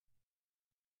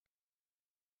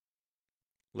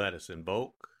Let us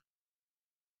invoke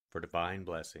for divine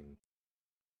blessing.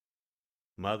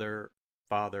 Mother,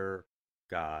 Father,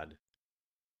 God,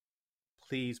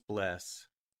 please bless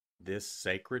this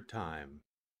sacred time.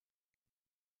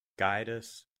 Guide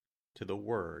us to the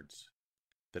words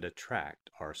that attract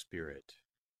our spirit.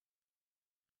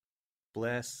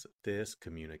 Bless this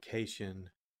communication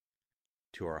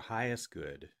to our highest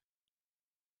good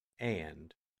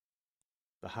and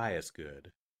the highest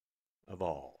good of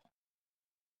all.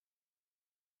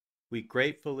 We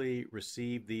gratefully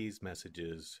receive these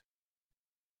messages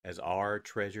as our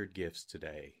treasured gifts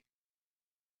today.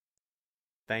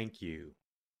 Thank you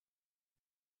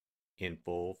in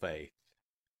full faith.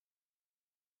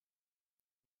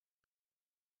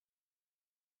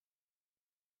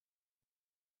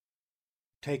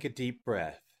 Take a deep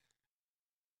breath.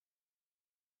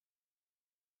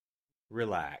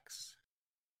 Relax.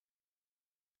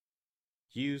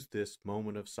 Use this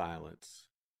moment of silence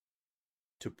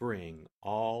to bring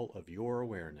all of your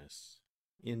awareness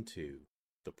into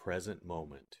the present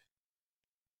moment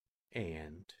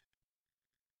and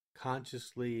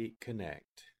consciously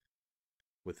connect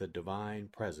with the divine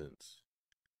presence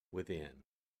within.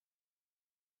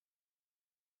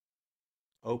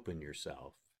 Open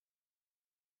yourself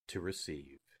to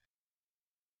receive.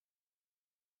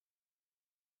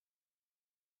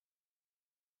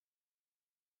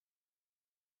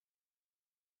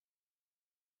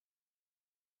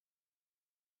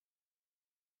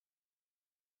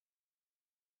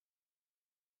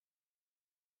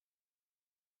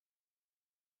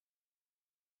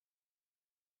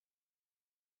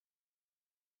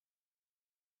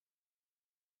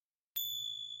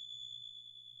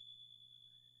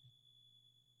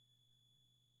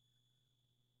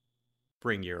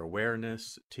 Bring your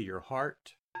awareness to your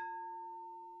heart.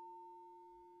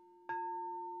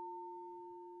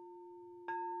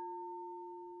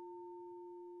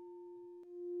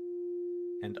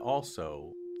 And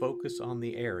also focus on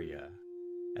the area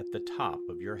at the top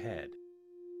of your head.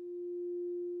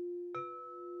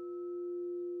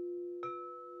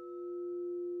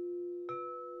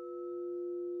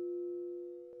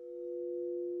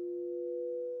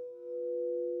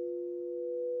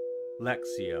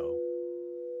 Lectio.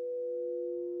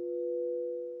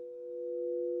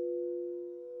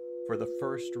 For the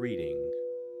first reading,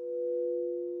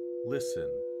 listen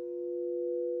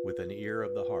with an ear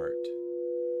of the heart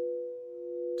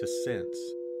to sense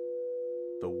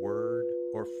the word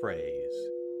or phrase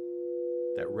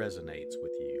that resonates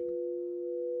with you.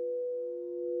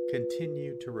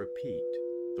 Continue to repeat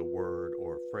the word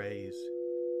or phrase.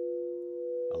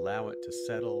 Allow it to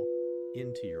settle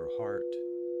into your heart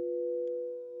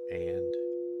and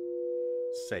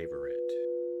savor it.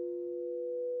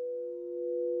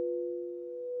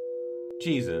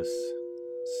 Jesus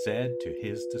said to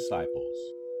his disciples,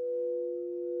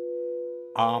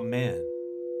 Amen.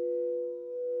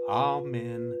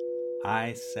 Amen,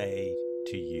 I say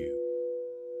to you.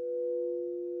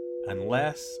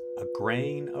 Unless a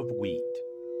grain of wheat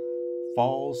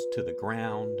falls to the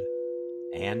ground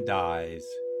and dies,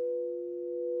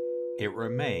 it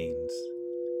remains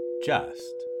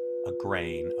just a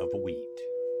grain of wheat.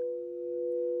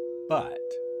 But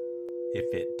if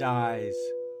it dies,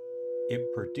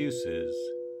 it produces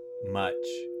much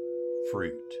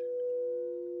fruit.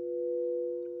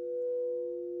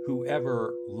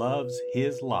 Whoever loves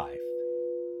his life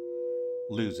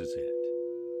loses it,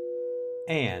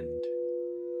 and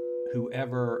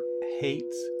whoever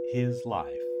hates his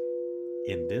life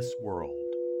in this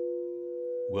world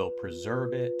will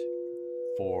preserve it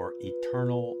for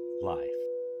eternal life.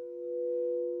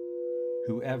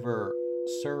 Whoever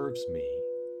serves me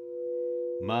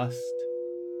must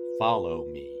follow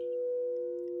me,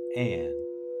 and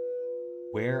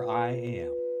where I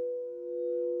am,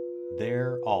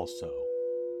 there also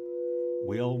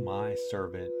will my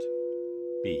servant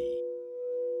be.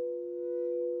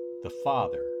 The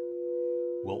Father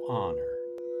will honor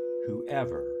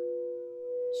whoever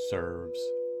serves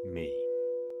me.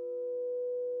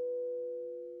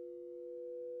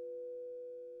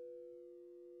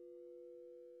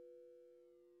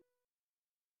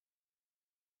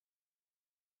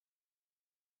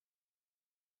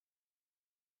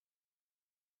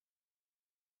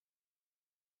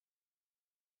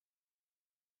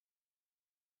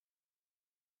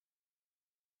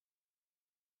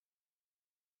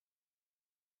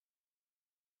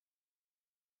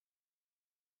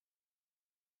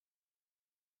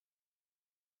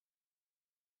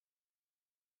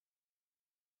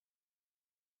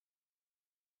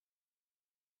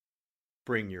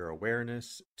 Bring your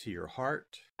awareness to your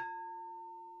heart.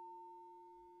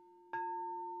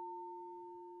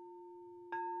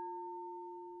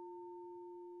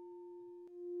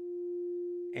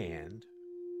 And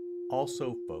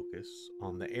also focus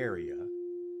on the area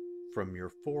from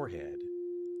your forehead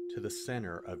to the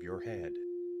center of your head.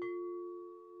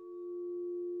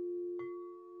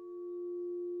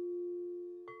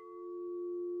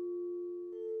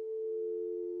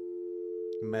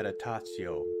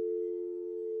 Meditatio.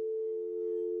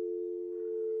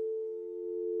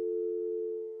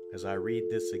 As I read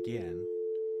this again,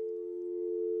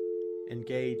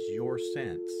 engage your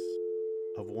sense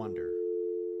of wonder.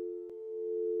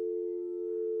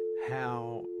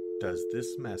 How does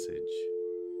this message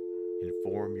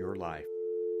inform your life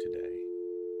today?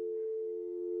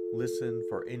 Listen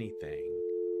for anything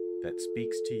that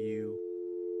speaks to you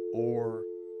or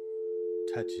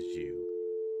touches you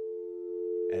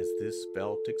as this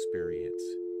felt experience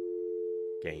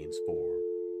gains form.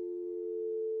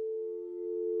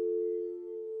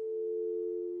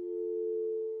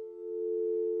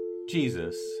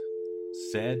 Jesus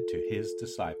said to his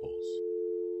disciples,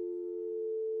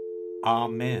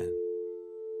 Amen,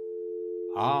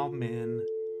 amen,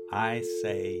 I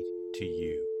say to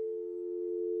you,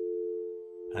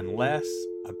 unless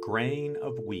a grain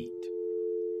of wheat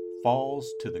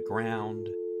falls to the ground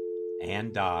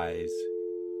and dies,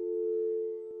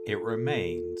 it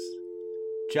remains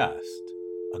just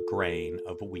a grain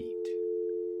of wheat.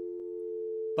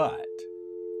 But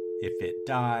if it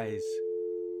dies,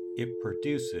 it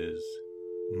produces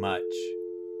much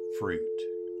fruit.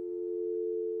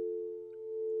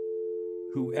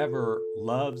 Whoever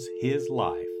loves his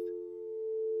life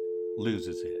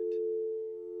loses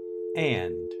it,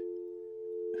 and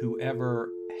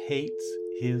whoever hates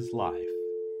his life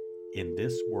in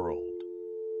this world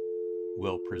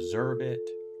will preserve it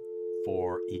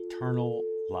for eternal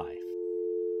life.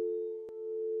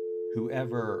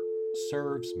 Whoever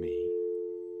serves me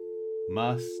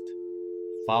must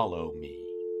follow me,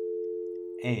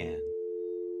 and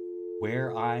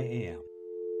where I am,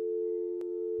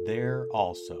 there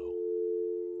also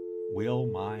will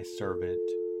my servant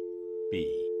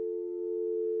be.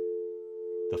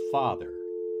 The Father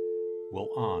will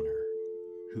honor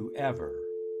whoever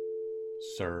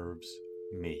serves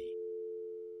me.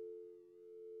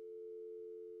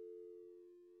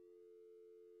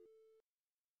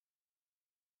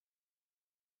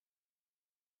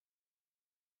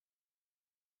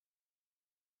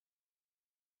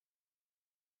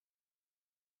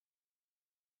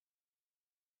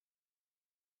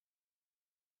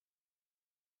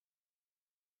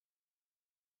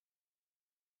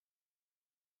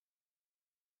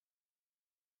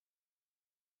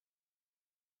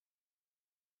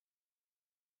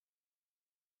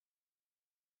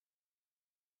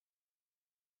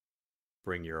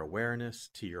 Bring your awareness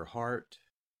to your heart.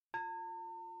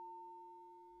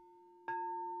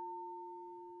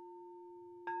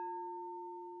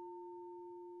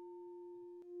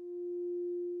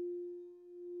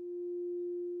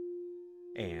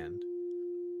 And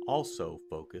also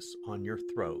focus on your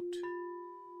throat.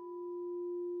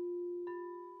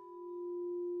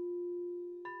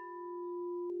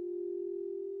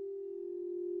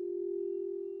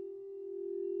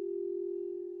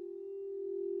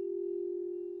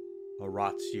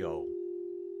 Oratio.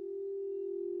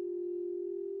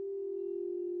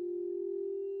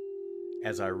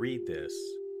 As I read this,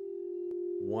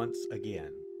 once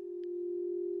again,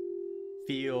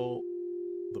 feel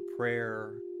the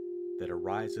prayer that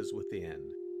arises within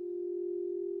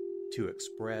to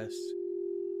express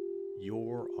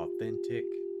your authentic,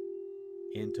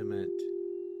 intimate,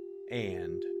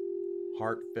 and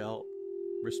heartfelt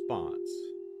response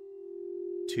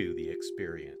to the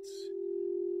experience.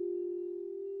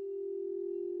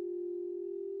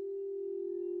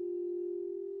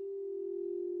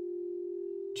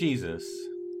 Jesus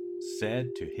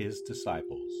said to his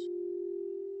disciples,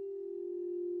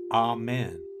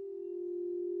 Amen,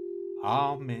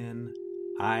 amen,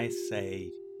 I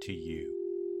say to you,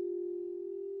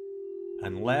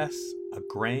 unless a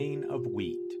grain of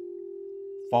wheat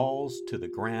falls to the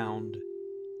ground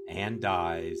and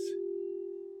dies,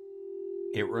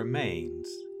 it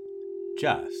remains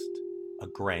just a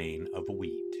grain of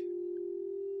wheat.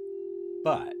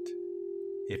 But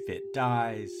if it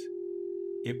dies,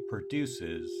 it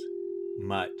produces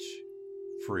much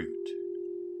fruit.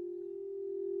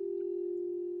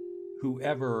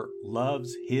 Whoever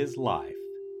loves his life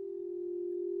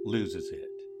loses it,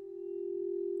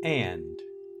 and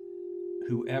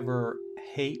whoever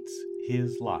hates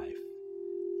his life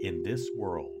in this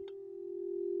world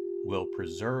will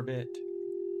preserve it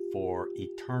for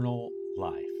eternal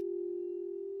life.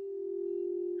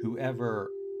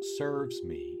 Whoever serves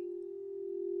me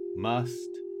must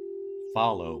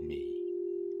follow me,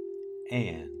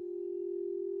 and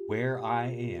where I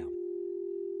am,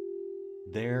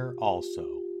 there also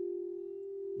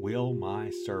will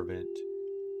my servant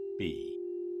be.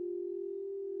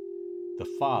 The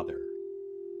Father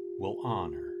will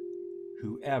honor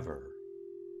whoever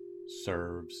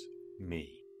serves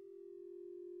me.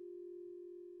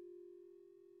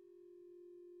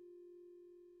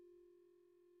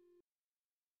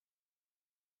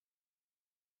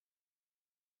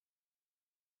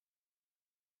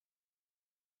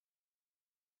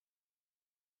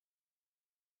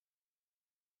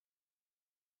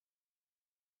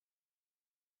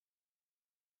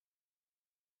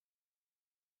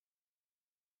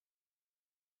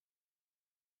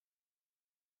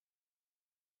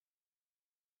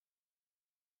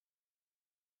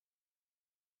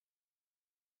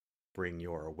 Bring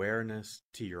your awareness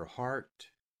to your heart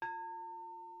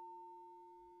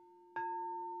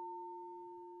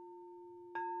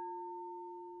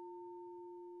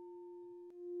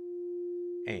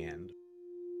and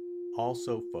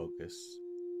also focus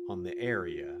on the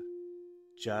area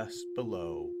just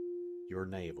below your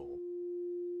navel.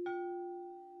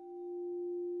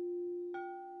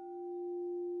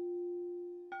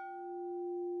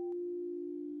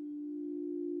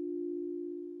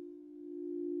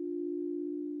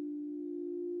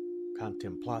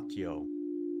 Contemplatio.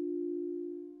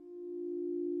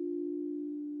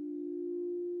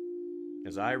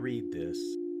 As I read this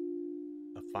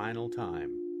a final time,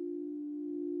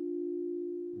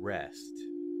 rest.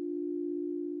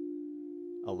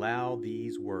 Allow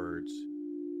these words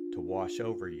to wash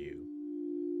over you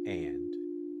and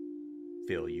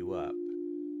fill you up.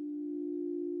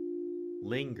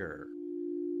 Linger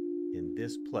in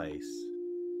this place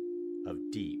of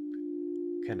deep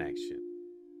connection.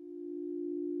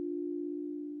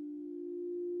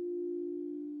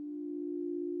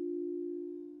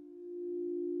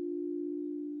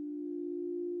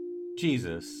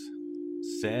 Jesus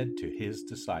said to his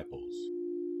disciples,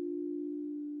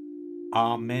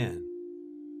 Amen,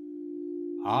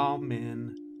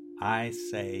 amen, I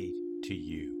say to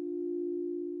you,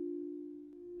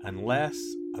 unless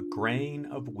a grain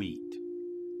of wheat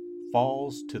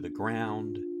falls to the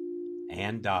ground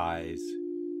and dies,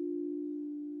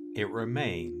 it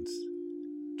remains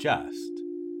just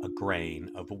a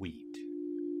grain of wheat.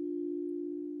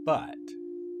 But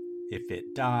if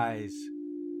it dies,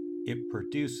 it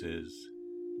produces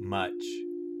much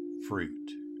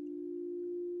fruit.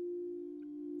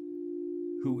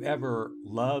 Whoever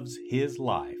loves his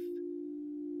life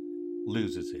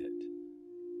loses it,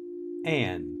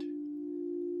 and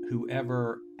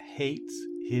whoever hates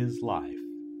his life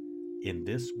in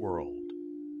this world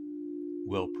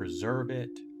will preserve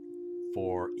it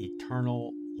for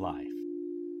eternal life.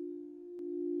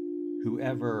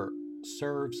 Whoever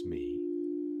serves me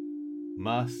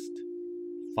must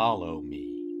follow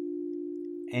me,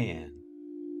 and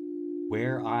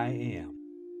where I am,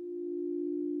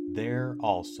 there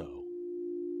also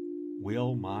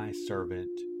will my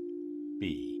servant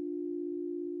be.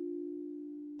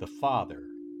 The Father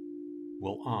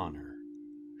will honor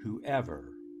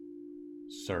whoever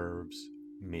serves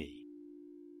me.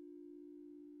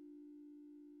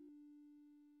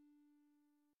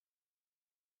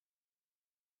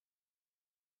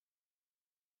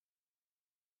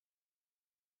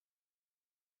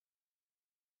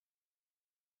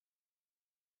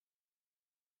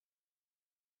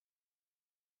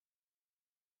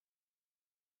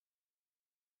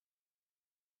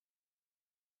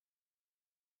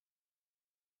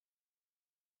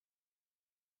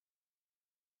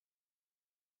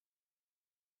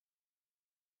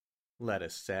 Let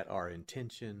us set our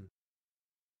intention.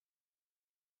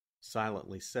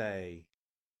 Silently say,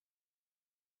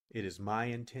 it is my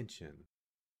intention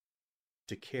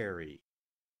to carry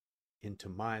into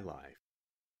my life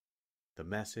the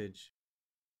message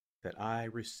that I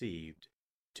received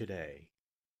today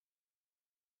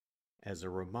as a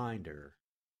reminder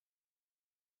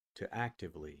to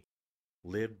actively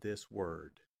live this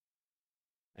word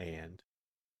and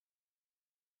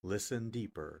listen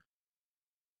deeper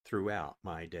throughout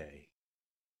my day.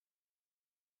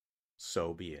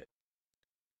 So be it.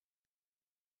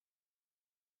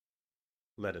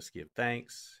 Let us give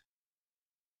thanks.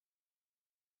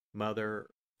 Mother,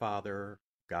 Father,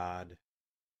 God,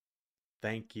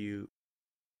 thank you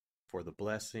for the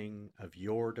blessing of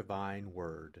your divine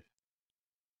word.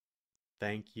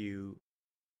 Thank you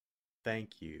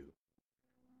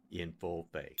in full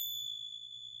faith.